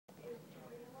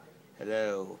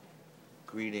Hello.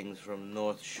 Greetings from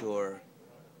North Shore.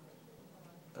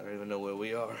 I don't even know where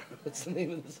we are. What's the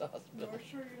name of this hospital? North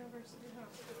Shore University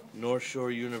Hospital. North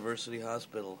Shore University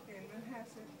Hospital.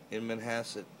 In Manhasset. In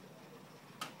Manhasset.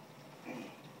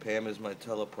 Pam is my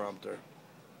teleprompter.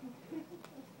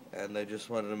 And I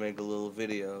just wanted to make a little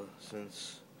video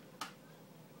since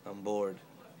I'm bored.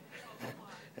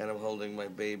 And I'm holding my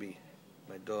baby.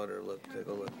 My daughter. Look, take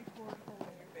a look.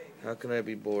 How can I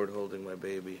be bored holding my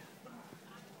baby?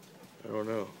 I don't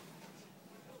know.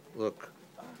 Look.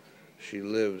 She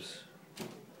lives.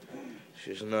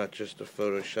 She's not just a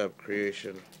Photoshop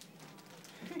creation.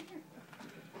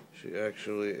 She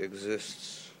actually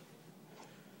exists.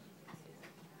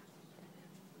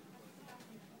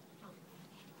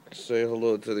 Say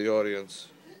hello to the audience.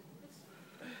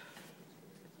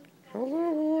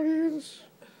 Hello, audience.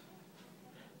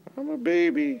 I'm a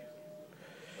baby.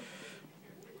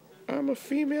 I'm a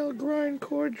female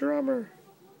grindcore drummer.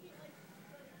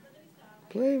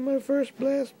 Playing my first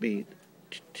blast beat.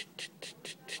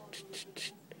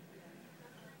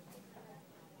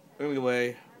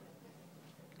 Anyway,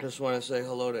 just want to say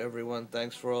hello to everyone.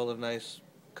 Thanks for all the nice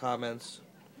comments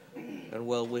and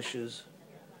well wishes.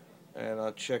 And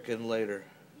I'll check in later.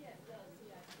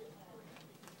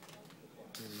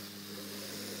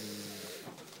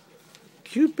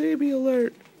 Cute baby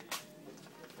alert.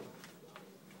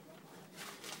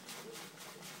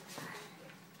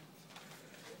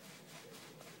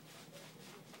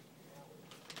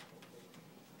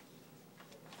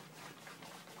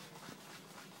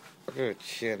 Look at her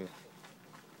chin.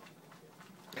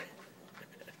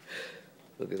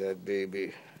 Look at that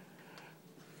baby.